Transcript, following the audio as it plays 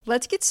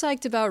Let's get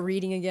psyched about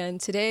reading again.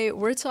 Today,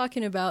 we're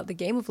talking about The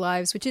Game of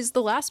Lives, which is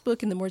the last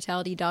book in the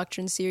Mortality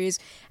Doctrine series,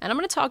 and I'm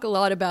going to talk a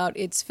lot about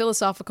its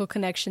philosophical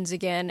connections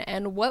again,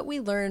 and what we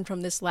learned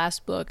from this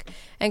last book,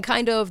 and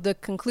kind of the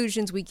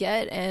conclusions we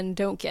get and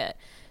don't get.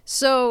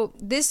 So,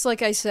 this,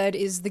 like I said,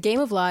 is The Game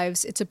of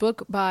Lives. It's a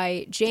book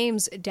by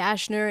James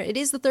Dashner. It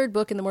is the third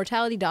book in the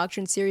Mortality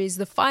Doctrine series,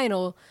 the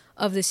final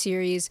of the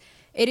series.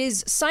 It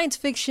is science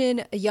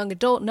fiction, a young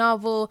adult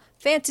novel,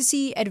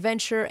 fantasy,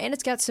 adventure, and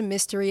it's got some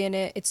mystery in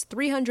it. It's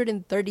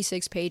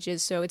 336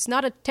 pages, so it's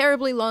not a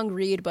terribly long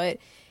read, but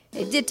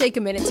it did take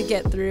a minute to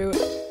get through.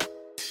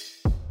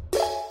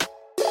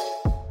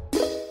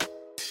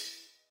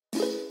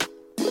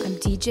 I'm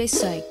DJ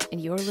Psyched,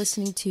 and you're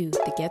listening to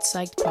the Get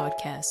Psyched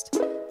podcast.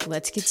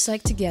 Let's get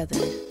psyched together.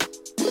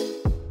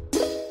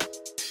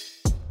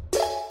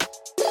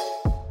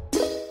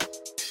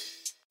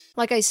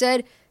 Like I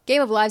said,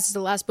 Game of Lives is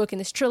the last book in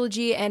this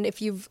trilogy, and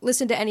if you've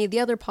listened to any of the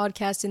other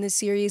podcasts in this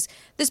series,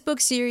 this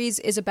book series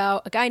is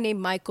about a guy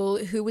named Michael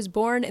who was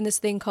born in this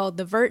thing called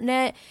the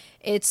Vertnet.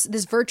 It's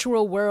this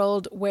virtual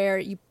world where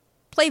you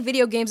play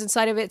video games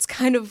inside of it. It's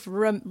kind of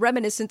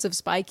reminiscent of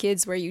Spy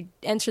Kids, where you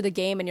enter the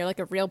game and you're like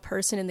a real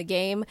person in the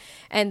game,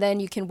 and then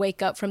you can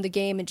wake up from the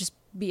game and just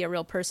be a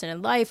real person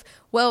in life.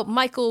 Well,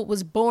 Michael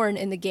was born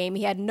in the game.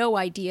 He had no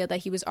idea that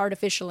he was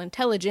artificial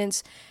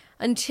intelligence,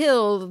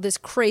 until this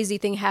crazy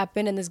thing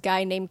happened and this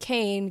guy named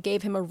Kane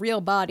gave him a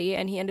real body,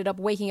 and he ended up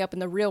waking up in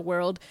the real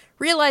world,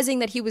 realizing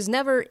that he was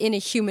never in a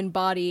human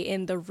body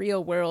in the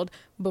real world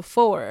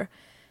before.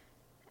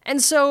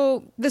 And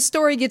so the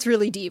story gets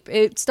really deep.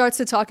 It starts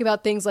to talk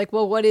about things like,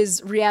 well, what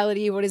is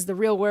reality? What is the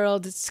real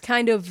world? It's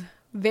kind of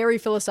very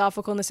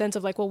philosophical in the sense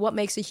of like, well, what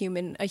makes a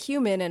human,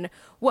 and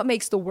what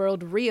makes the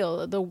world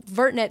real? The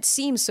Vertnet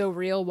seems so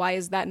real. Why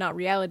is that not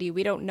reality?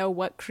 We don't know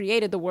what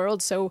created the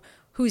world, so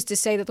who's to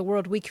say that the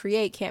world we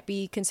create can't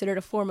be considered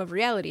a form of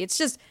reality? It's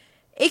just,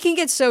 it can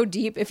get so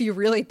deep if you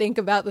really think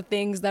about the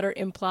things that are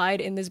implied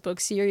in this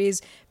book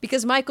series,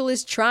 because Michael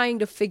is trying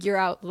to figure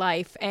out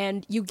life,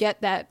 and you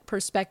get that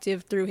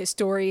perspective through his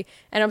story.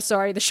 And I'm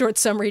sorry, the short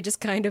summary just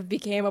kind of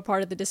became a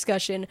part of the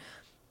discussion.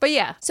 But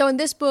yeah, so in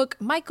this book,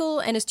 Michael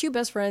and his two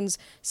best friends,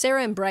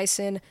 Sarah and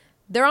Bryson,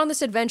 they're on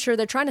this adventure.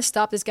 They're trying to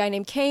stop this guy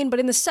named Kane. But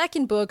in the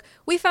second book,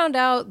 we found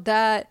out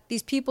that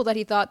these people that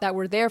he thought that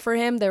were there for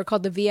him, they were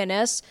called the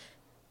VNS.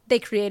 They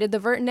created the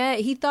Vertnet.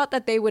 He thought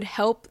that they would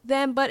help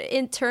them, but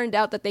it turned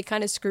out that they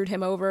kind of screwed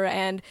him over.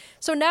 And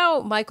so now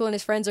Michael and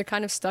his friends are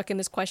kind of stuck in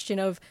this question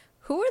of,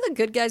 who are the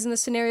good guys in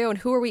this scenario and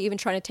who are we even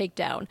trying to take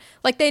down?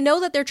 Like, they know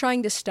that they're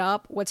trying to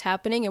stop what's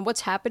happening, and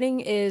what's happening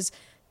is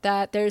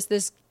that there's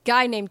this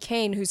guy named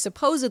Kane who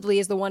supposedly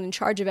is the one in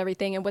charge of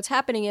everything, and what's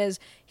happening is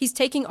he's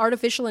taking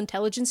artificial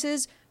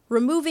intelligences,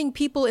 removing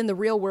people in the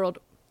real world,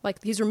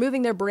 like he's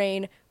removing their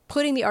brain,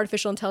 putting the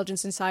artificial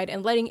intelligence inside,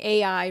 and letting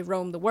AI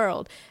roam the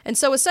world. And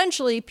so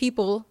essentially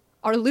people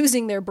are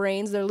losing their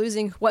brains, they're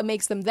losing what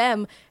makes them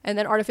them, and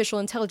then artificial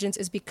intelligence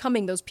is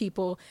becoming those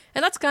people.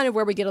 And that's kind of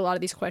where we get a lot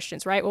of these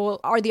questions, right? Well,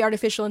 are the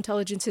artificial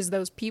intelligences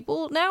those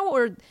people now,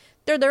 or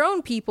they're their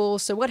own people,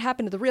 so what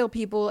happened to the real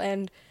people?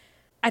 And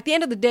at the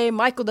end of the day,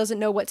 Michael doesn't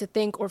know what to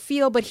think or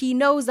feel, but he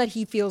knows that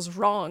he feels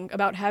wrong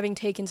about having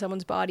taken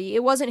someone's body.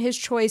 It wasn't his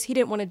choice. He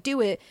didn't want to do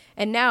it.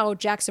 And now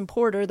Jackson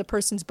Porter, the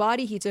person's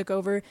body he took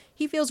over,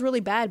 he feels really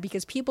bad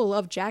because people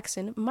love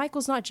Jackson.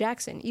 Michael's not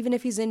Jackson, even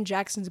if he's in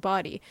Jackson's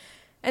body.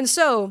 And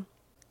so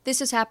this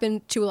has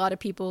happened to a lot of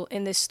people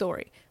in this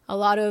story. A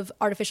lot of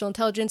artificial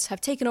intelligence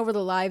have taken over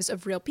the lives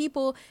of real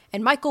people,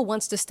 and Michael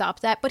wants to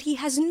stop that, but he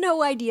has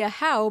no idea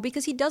how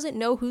because he doesn't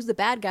know who the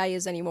bad guy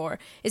is anymore.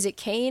 Is it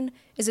Kane?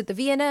 Is it the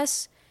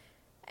VNS?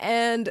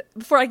 And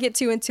before I get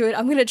too into it,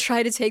 I'm going to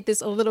try to take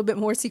this a little bit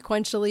more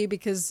sequentially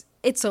because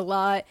it's a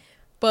lot.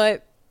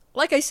 But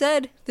like I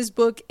said, this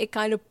book, it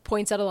kind of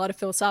points out a lot of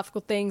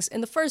philosophical things.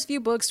 In the first few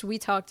books, we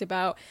talked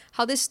about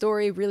how this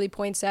story really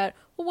points at,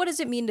 well, what does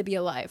it mean to be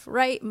alive,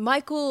 right?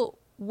 Michael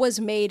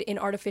was made in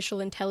artificial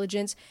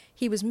intelligence.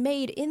 He was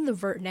made in the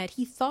Vertnet.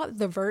 He thought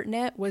the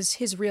Vertnet was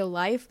his real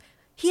life.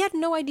 He had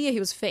no idea he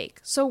was fake.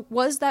 So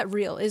was that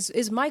real?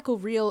 Is Michael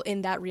real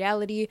in that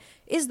reality?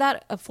 Is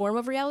that a form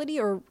of reality,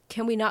 or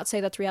can we not say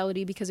that's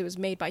reality because it was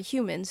made by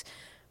humans?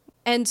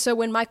 And so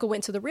when Michael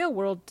went to the real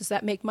world, does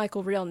that make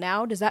Michael real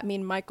now? Does that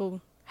mean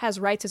Michael has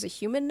rights as a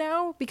human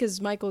now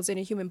because Michael is in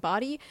a human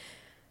body?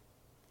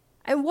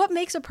 And what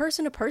makes a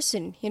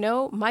person, you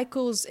know?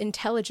 Michael's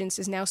intelligence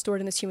is now stored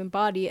in this human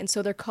body, and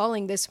so they're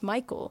calling this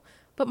Michael.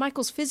 But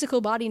Michael's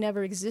physical body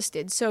never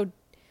existed, so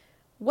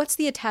what's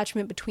the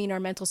attachment between our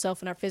mental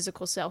self and our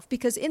physical self?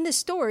 Because in this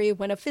story,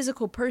 when a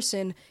physical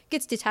person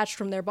gets detached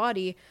from their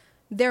body,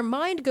 their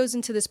mind goes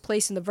into this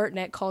place in the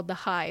Vertnet called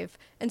the Hive.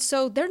 And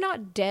so they're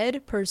not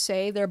dead per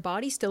se, their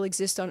body still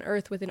exists on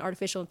Earth with an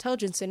artificial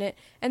intelligence in it,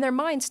 and their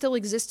mind still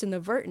exists in the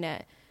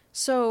Vertnet.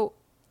 So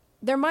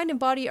their mind and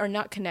body are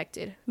not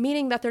connected,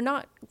 meaning that they're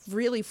not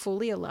really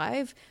fully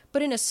alive,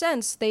 but in a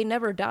sense, they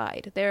never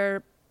died.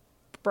 Their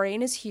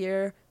brain is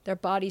here, their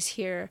body's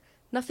here,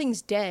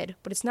 nothing's dead,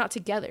 but it's not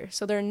together.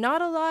 So they're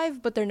not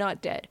alive, but they're not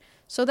dead.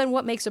 So then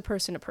what makes a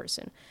person a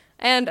person?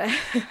 And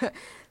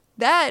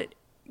that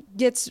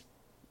gets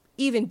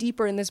even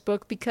deeper in this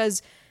book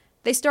because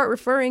they start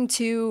referring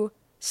to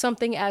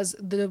something as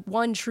the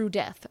one true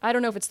death. I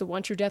don't know if it's the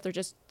one true death or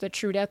just the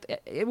true death,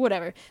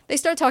 whatever. They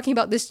start talking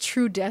about this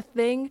true death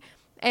thing,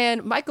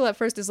 and Michael at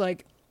first is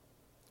like,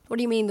 what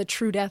do you mean the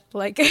true death?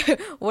 Like,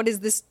 what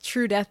is this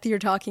true death you're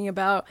talking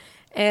about?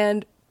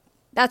 And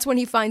that's when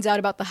he finds out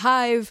about the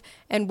hive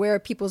and where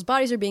people's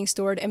bodies are being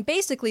stored. And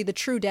basically the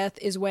true death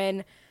is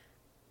when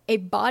a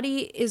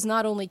body is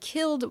not only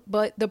killed,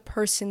 but the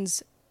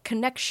person's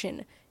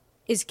connection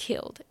is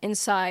killed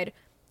inside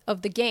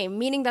of the game,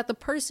 meaning that the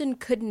person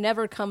could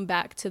never come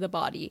back to the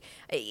body.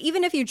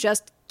 Even if you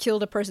just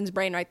killed a person's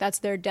brain, right, that's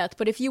their death.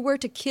 But if you were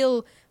to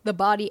kill the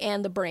body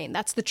and the brain,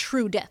 that's the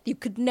true death. You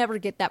could never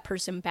get that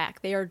person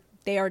back. They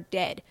are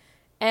dead.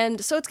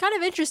 And so it's kind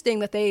of interesting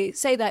that they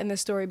say that in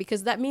this story,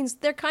 because that means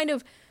they're kind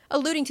of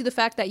alluding to the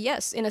fact that,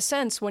 yes, in a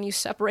sense, when you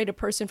separate a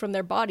person from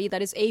their body,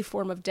 that is a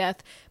form of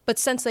death. But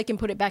since they can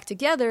put it back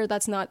together,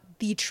 that's not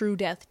the true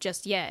death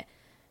just yet.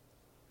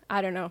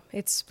 I don't know.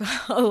 It's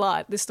a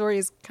lot. The story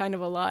is kind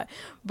of a lot.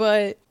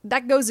 But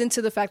that goes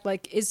into the fact,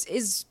 like,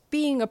 is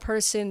being a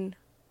person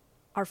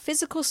our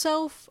physical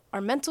self,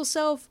 our mental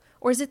self,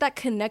 or is it that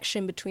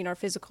connection between our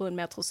physical and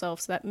mental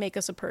selves that make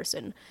us a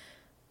person?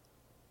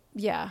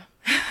 Yeah.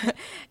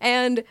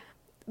 And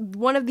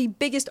one of the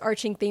biggest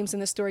arching themes in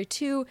the story,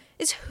 too,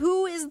 is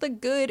who is the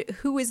good,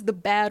 who is the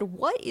bad,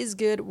 what is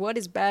good, what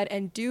is bad,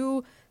 and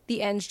do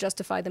the ends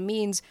justify the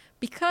means?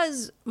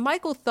 Because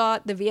Michael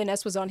thought the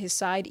VNS was on his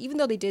side, even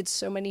though they did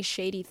so many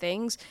shady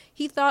things.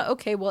 He thought,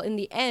 okay, well, in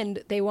the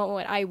end, they want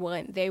what I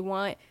want. They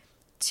want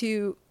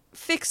to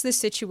fix this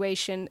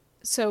situation,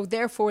 so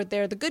therefore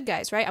they're the good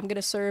guys, right? I'm going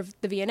to serve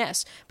the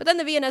VNS. But then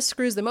the VNS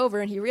screws them over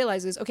and he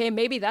realizes, okay,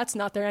 maybe that's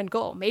not their end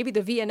goal. Maybe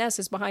the VNS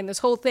is behind this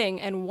whole thing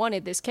and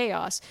wanted this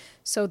chaos.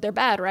 So they're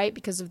bad, right?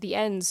 Because of the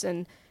ends.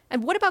 And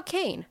what about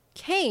Cain?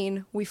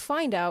 Cain, we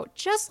find out,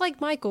 just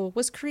like Michael,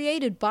 was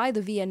created by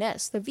the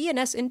VNS. The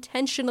VNS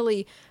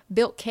intentionally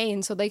built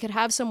Cain so they could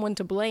have someone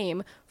to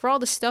blame for all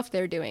the stuff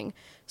they're doing.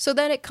 So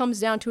then it comes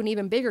down to an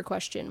even bigger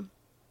question.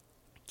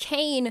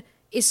 Cain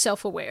is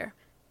self-aware.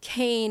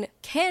 Cain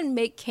can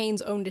make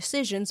Cain's own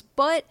decisions,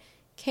 but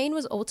Cain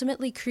was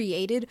ultimately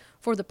created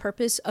for the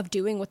purpose of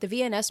doing what the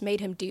VNS made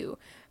him do,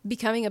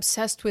 becoming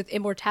obsessed with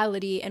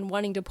immortality and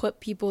wanting to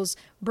put people's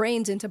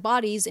brains into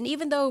bodies. And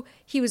even though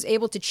he was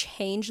able to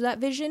change that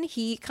vision,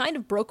 he kind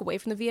of broke away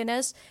from the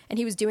VNS and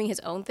he was doing his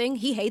own thing.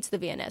 He hates the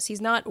VNS.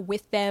 He's not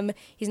with them.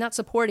 He's not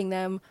supporting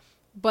them,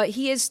 but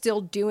he is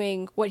still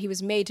doing what he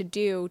was made to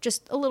do,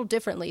 just a little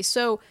differently.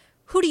 So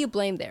who do you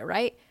blame there,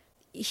 right?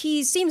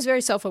 He seems very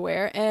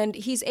self-aware, and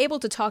he's able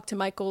to talk to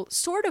Michael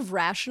sort of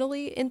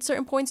rationally in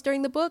certain points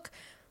during the book,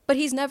 but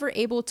he's never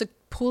able to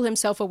pull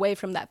himself away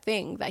from that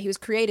thing that he was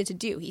created to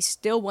do. He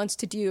still wants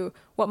to do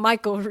what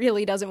Michael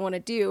really doesn't want to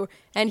do,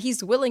 and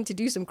he's willing to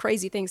do some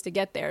crazy things to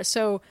get there.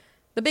 So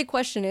the big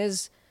question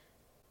is,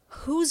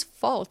 whose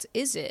fault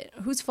is it?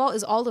 Whose fault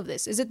is all of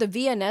this? Is it the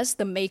VNS,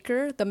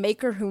 the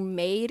maker who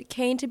made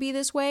Cain to be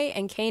this way,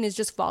 and Cain is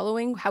just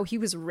following how he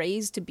was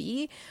raised to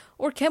be?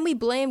 Or can we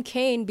blame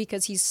Cain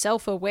because he's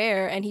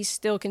self-aware and he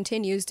still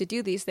continues to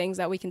do these things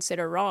that we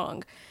consider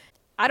wrong?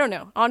 I don't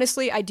know.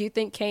 Honestly, I do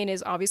think Cain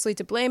is obviously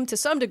to blame to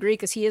some degree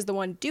because he is the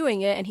one doing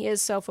it and he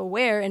is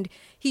self-aware, and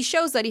he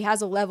shows that he has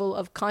a level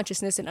of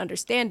consciousness and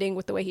understanding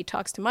with the way he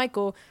talks to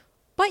Michael.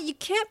 But you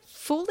can't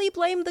fully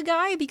blame the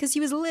guy because he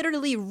was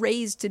literally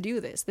raised to do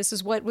this. This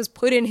is what was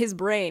put in his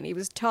brain. He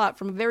was taught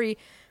from the very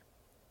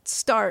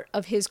start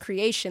of his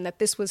creation that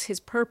this was his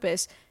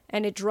purpose,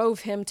 and it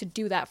drove him to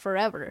do that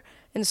forever.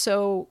 And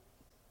so,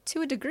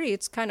 to a degree,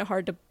 it's kind of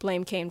hard to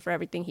blame Cain for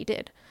everything he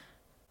did.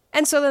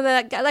 And so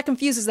then that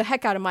confuses the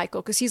heck out of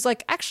Michael, because he's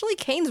like, actually,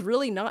 Cain's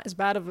really not as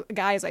bad of a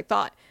guy as I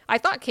thought. I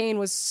thought Cain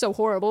was so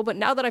horrible, but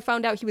now that I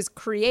found out he was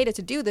created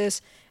to do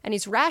this, and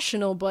he's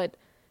rational, but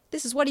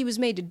this is what he was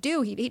made to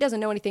do. He doesn't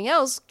know anything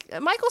else.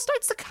 Michael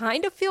starts to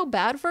kind of feel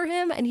bad for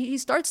him, and he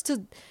starts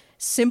to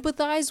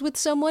sympathize with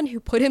someone who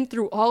put him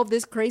through all of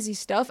this crazy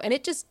stuff, and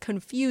it just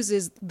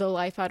confuses the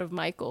life out of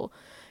Michael.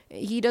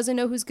 He doesn't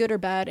know who's good or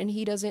bad, and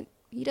he doesn't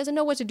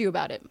know what to do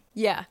about it.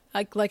 Yeah,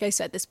 like I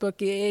said, this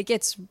book, it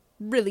gets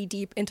really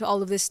deep into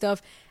all of this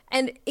stuff,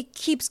 and it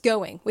keeps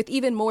going with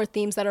even more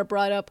themes that are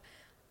brought up.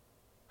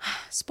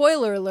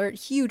 Spoiler alert,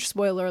 huge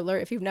spoiler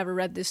alert if you've never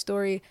read this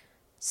story.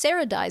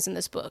 Sarah dies in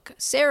this book.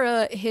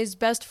 Sarah, his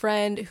best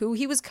friend, who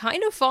he was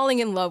kind of falling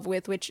in love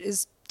with, which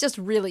is just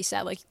really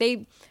sad. Like,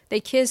 they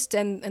kissed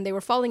and they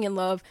were falling in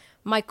love.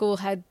 Michael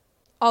had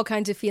all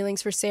kinds of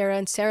feelings for Sarah,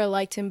 and Sarah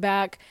liked him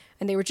back,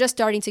 and they were just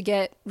starting to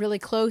get really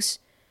close.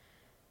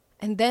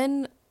 And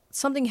then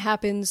something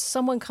happens,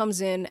 someone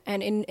comes in,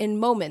 and in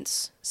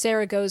moments,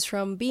 Sarah goes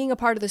from being a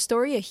part of the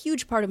story, a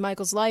huge part of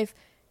Michael's life,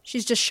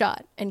 she's just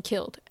shot and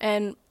killed.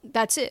 And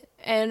that's it.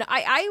 And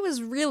I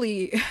was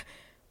really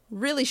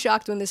really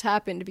shocked when this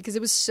happened because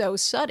it was so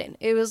sudden.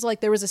 It was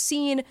like there was a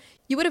scene,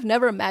 you would have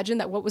never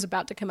imagined that what was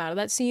about to come out of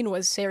that scene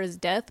was Sarah's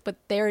death, but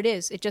there it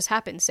is. It just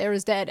happened.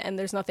 Sarah's dead, and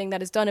there's nothing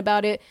that is done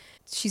about it.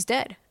 She's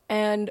dead.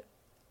 And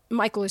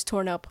Michael is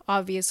torn up,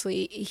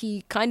 obviously.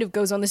 He kind of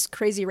goes on this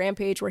crazy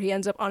rampage where he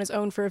ends up on his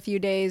own for a few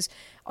days.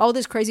 All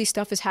this crazy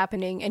stuff is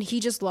happening, and he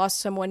just lost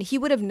someone. He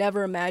would have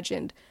never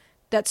imagined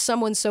that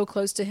someone so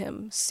close to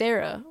him,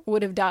 Sarah,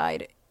 would have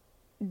died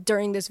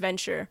during this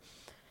venture.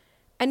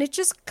 And it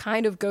just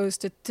kind of goes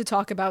to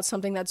talk about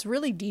something that's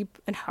really deep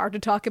and hard to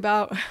talk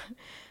about,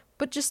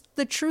 but just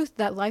the truth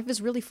that life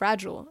is really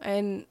fragile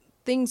and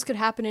things could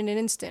happen in an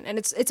instant. And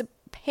it's a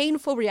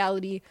painful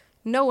reality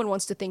no one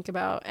wants to think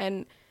about.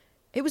 And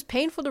it was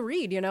painful to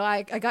read, you know.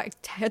 I got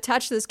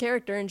attached to this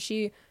character and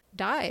she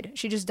died.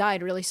 She just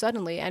died really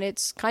suddenly. And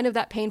it's kind of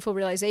that painful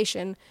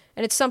realization.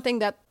 And it's something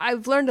that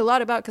I've learned a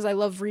lot about because I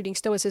love reading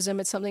Stoicism.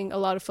 It's something a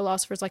lot of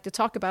philosophers like to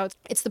talk about.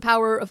 It's the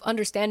power of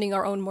understanding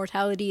our own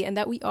mortality and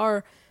that we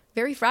are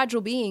very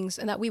fragile beings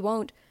and that we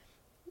won't,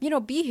 you know,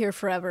 be here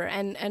forever.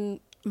 And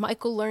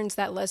Michael learns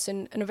that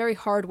lesson in a very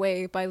hard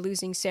way by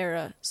losing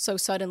Sarah so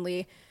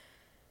suddenly.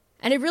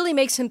 And it really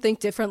makes him think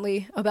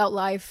differently about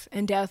life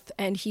and death.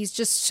 And he's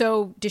just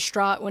so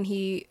distraught when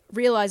he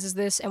realizes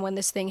this and when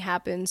this thing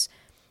happens.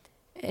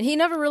 And he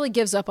never really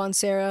gives up on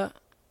Sarah.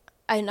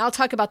 And I'll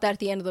talk about that at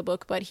the end of the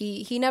book. But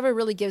he never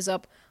really gives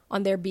up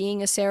on there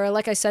being a Sarah.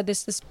 Like I said,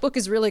 this book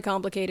is really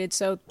complicated.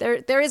 So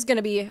there is going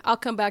to be, I'll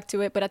come back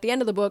to it. But at the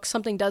end of the book,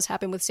 something does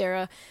happen with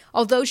Sarah.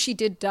 Although she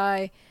did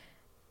die,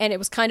 and it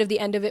was kind of the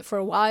end of it for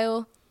a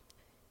while,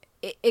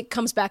 it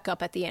comes back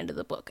up at the end of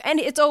the book. And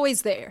it's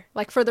always there.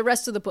 Like, for the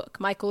rest of the book,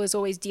 Michael is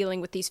always dealing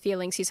with these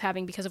feelings he's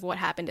having because of what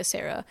happened to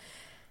Sarah.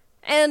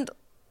 And,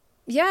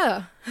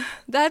 yeah,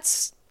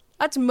 that's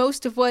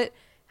most of what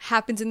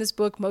happens in this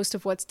book, most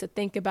of what's to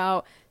think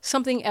about.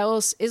 Something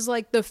else is,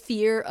 like, the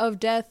fear of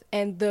death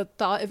and the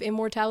thought of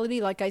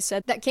immortality. Like I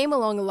said, that came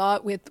along a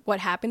lot with what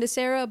happened to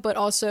Sarah, but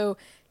also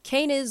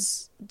Cain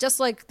is, just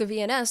like the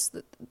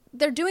VNS,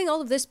 they're doing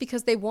all of this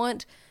because they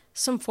want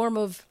some form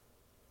of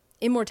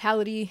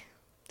immortality.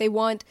 They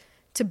want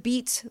to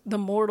beat the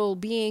mortal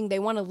being. They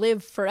want to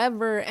live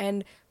forever.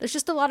 And there's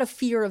just a lot of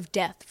fear of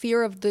death,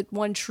 fear of the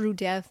one true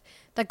death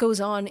that goes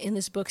on in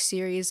this book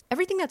series.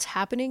 Everything that's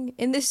happening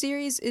in this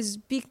series is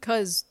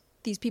because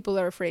these people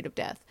are afraid of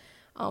death.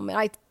 And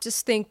I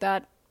just think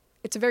that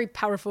it's a very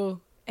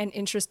powerful and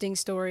interesting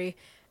story.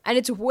 And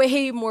it's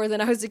way more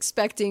than I was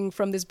expecting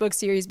from this book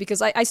series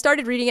because I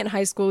started reading it in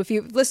high school. If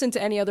you listen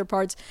to any other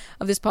parts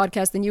of this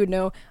podcast, then you would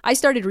know I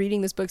started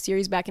reading this book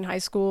series back in high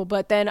school.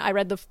 But then I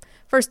read the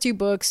first two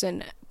books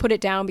and put it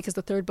down because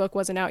the third book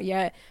wasn't out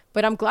yet.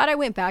 But I'm glad I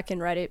went back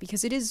and read it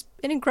because it is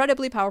an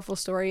incredibly powerful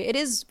story. It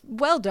is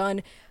well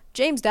done.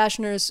 James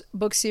Dashner's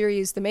book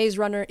series, The Maze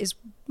Runner, is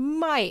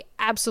my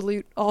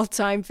absolute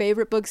all-time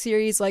favorite book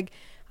series. Like,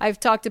 I've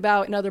talked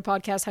about in other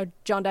podcasts how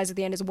John Dies at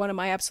the End is one of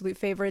my absolute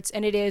favorites,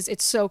 and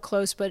it's so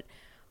close, but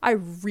I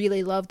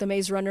really love The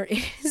Maze Runner.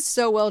 It is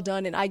so well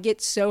done, and I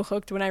get so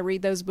hooked when I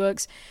read those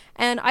books,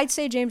 and I'd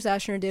say James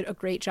Dashner did a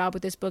great job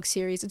with this book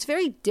series. It's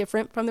very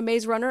different from The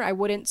Maze Runner. I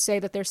wouldn't say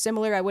that they're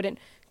similar. I wouldn't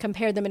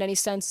compare them in any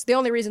sense. The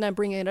only reason I'm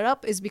bringing it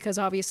up is because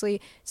obviously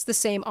it's the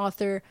same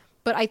author,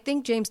 but I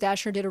think James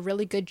Dashner did a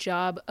really good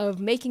job of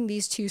making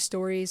these two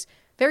stories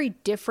very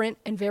different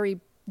and very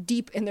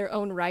deep in their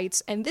own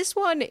rights. And this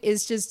one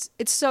is just,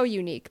 it's so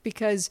unique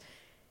because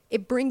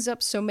it brings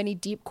up so many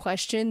deep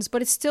questions,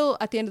 but it's still,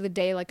 at the end of the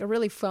day, like a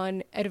really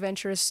fun,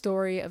 adventurous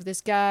story of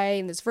this guy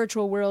in this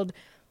virtual world.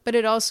 But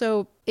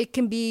it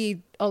can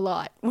be a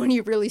lot when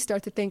you really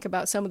start to think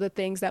about some of the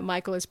things that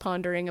Michael is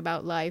pondering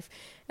about life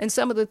and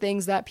some of the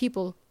things that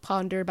people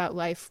ponder about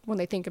life when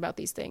they think about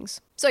these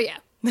things. So yeah,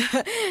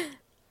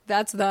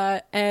 that's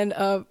that. And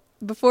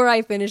before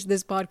I finish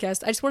this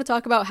podcast, I just want to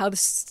talk about how the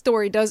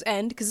story does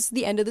end, because this is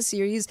the end of the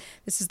series.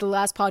 This is the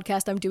last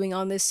podcast I'm doing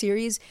on this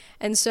series.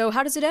 And so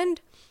how does it end?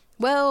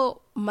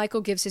 Well,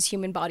 Michael gives his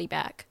human body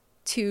back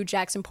to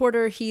Jackson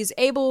Porter. He's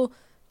able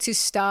to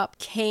stop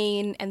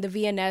Cain and the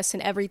VNS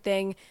and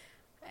everything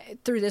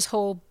through this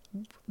whole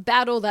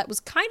battle that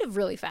was kind of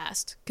really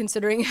fast,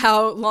 considering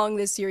how long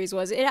this series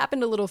was. It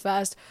happened a little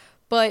fast,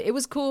 but it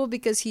was cool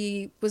because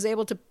he was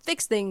able to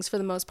fix things for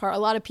the most part. A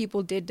lot of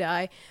people did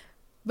die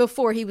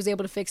before he was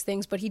able to fix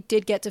things, but he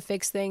did get to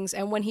fix things.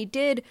 And when he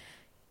did,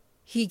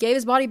 he gave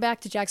his body back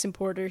to Jackson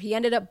Porter. He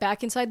ended up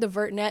back inside the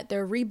VertNet.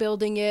 They're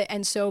rebuilding it.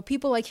 And so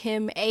people like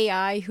him,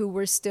 AI, who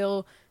were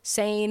still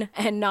sane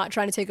and not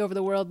trying to take over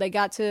the world, they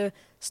got to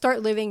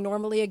start living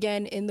normally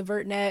again in the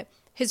VertNet.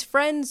 His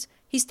friends,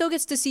 he still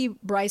gets to see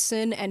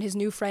Bryson and his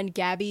new friend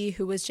Gabby,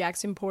 who was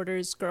Jackson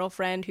Porter's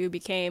girlfriend, who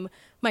became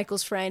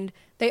Michael's friend.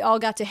 They all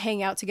got to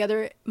hang out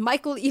together.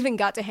 Michael even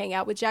got to hang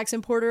out with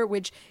Jackson Porter,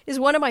 which is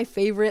one of my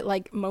favorite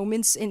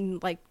moments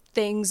in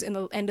things in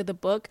the end of the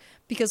book,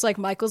 because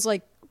Michael's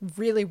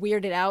really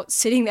weirded out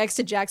sitting next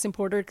to Jackson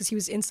Porter because he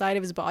was inside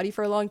of his body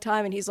for a long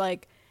time, and he's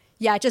like,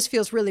 yeah, it just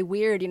feels really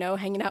weird,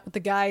 hanging out with the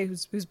guy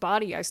whose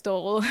body I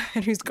stole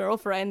and whose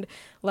girlfriend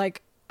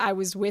I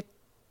was with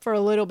for a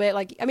little bit.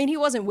 He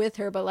wasn't with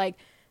her, but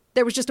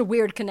there was just a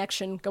weird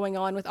connection going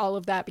on with all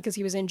of that because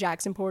he was in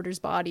Jackson Porter's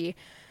body.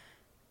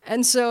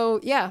 And so,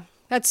 yeah,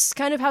 that's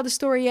kind of how the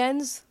story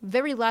ends.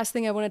 Very last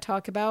thing I want to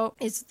talk about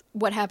is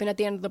what happened at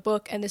the end of the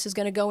book, and this is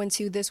going to go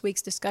into this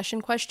week's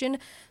discussion question.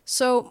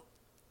 So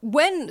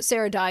when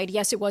Sarah died,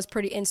 yes, it was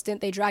pretty instant.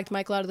 They dragged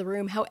Michael out of the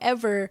room.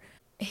 However,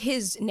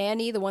 his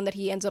nanny, the one that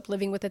he ends up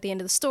living with at the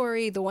end of the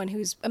story, the one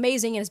who's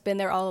amazing and has been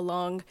there all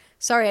along.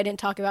 Sorry I didn't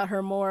talk about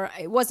her more.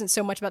 It wasn't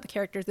so much about the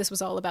characters. This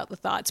was all about the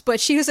thoughts. But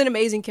she was an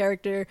amazing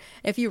character.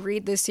 If you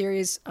read this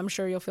series, I'm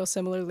sure you'll feel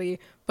similarly.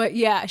 But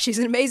yeah, she's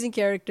an amazing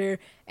character.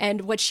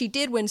 And what she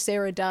did when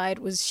Sarah died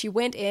was she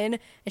went in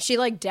and she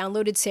like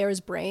downloaded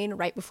Sarah's brain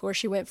right before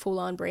she went full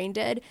on brain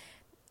dead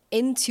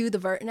into the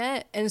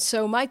VertNet. And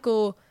so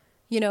Michael,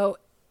 you know,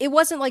 it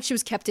wasn't like she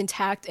was kept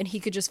intact and he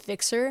could just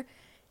fix her.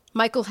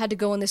 Michael had to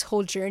go on this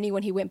whole journey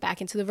when he went back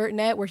into the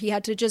VertNet where he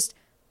had to just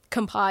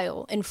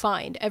compile and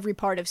find every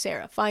part of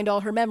Sarah, find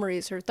all her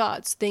memories, her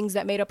thoughts, things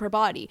that made up her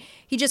body.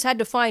 He just had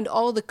to find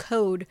all the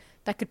code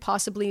that could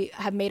possibly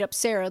have made up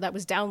Sarah that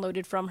was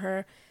downloaded from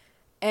her.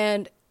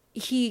 And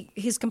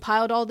he's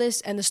compiled all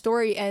this, and the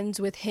story ends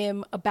with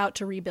him about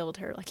to rebuild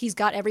her. Like, he's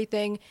got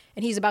everything,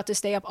 and he's about to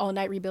stay up all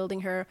night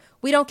rebuilding her.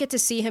 We don't get to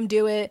see him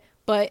do it,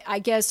 but I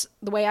guess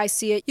the way I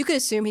see it, you could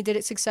assume he did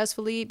it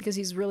successfully because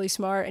he's really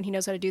smart and he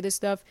knows how to do this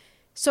stuff.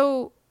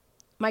 So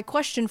my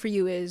question for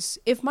you is,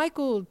 if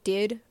Michael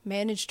did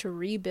manage to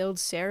rebuild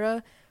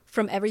Sarah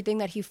from everything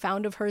that he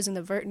found of hers in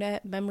the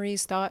VertNet,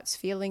 memories, thoughts,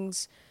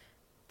 feelings,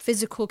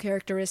 physical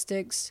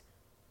characteristics,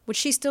 would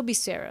she still be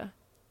Sarah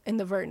in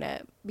the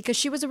VertNet? Because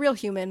she was a real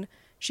human.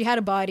 She had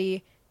a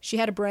body. She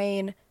had a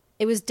brain.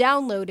 It was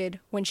downloaded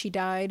when she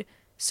died.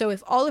 So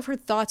if all of her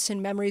thoughts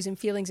and memories and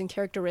feelings and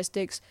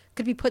characteristics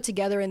could be put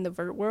together in the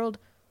Vert world,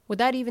 would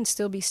that even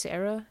still be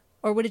Sarah?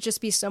 Or would it just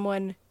be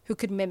someone who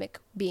could mimic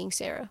being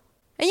Sarah?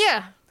 And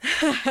yeah,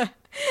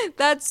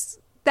 that's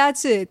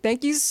it.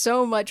 Thank you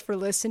so much for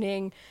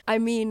listening. I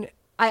mean,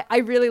 I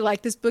really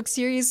like this book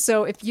series,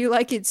 so if you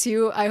like it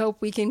too, I hope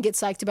we can get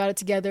psyched about it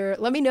together.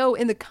 Let me know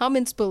in the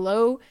comments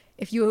below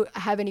if you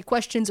have any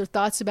questions or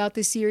thoughts about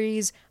this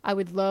series. I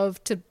would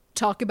love to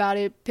talk about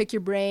it, pick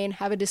your brain,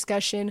 have a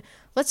discussion.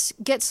 Let's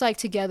get psyched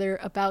together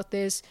about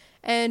this.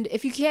 And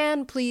if you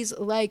can, please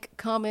like,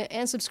 comment,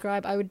 and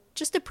subscribe. I would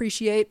just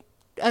appreciate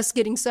us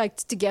getting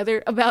psyched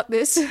together about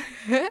this.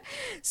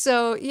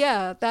 So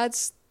yeah,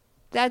 that's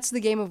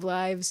the game of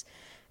lives.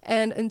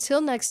 And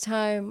until next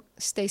time,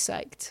 stay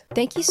psyched.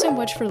 Thank you so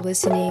much for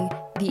listening.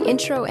 The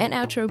intro and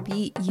outro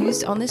beat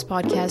used on this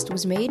podcast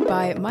was made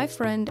by my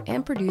friend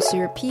and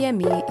producer,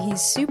 PME.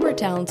 He's super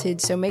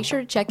talented, so make sure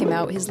to check him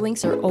out. His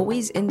links are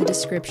always in the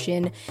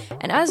description.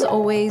 And as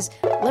always,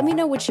 let me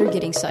know what you're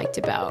getting psyched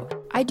about.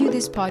 I do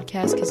this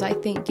podcast because I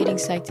think getting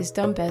psyched is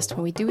done best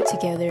when we do it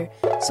together.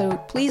 So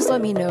please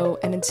let me know,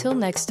 and until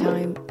next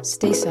time,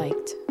 stay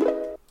psyched.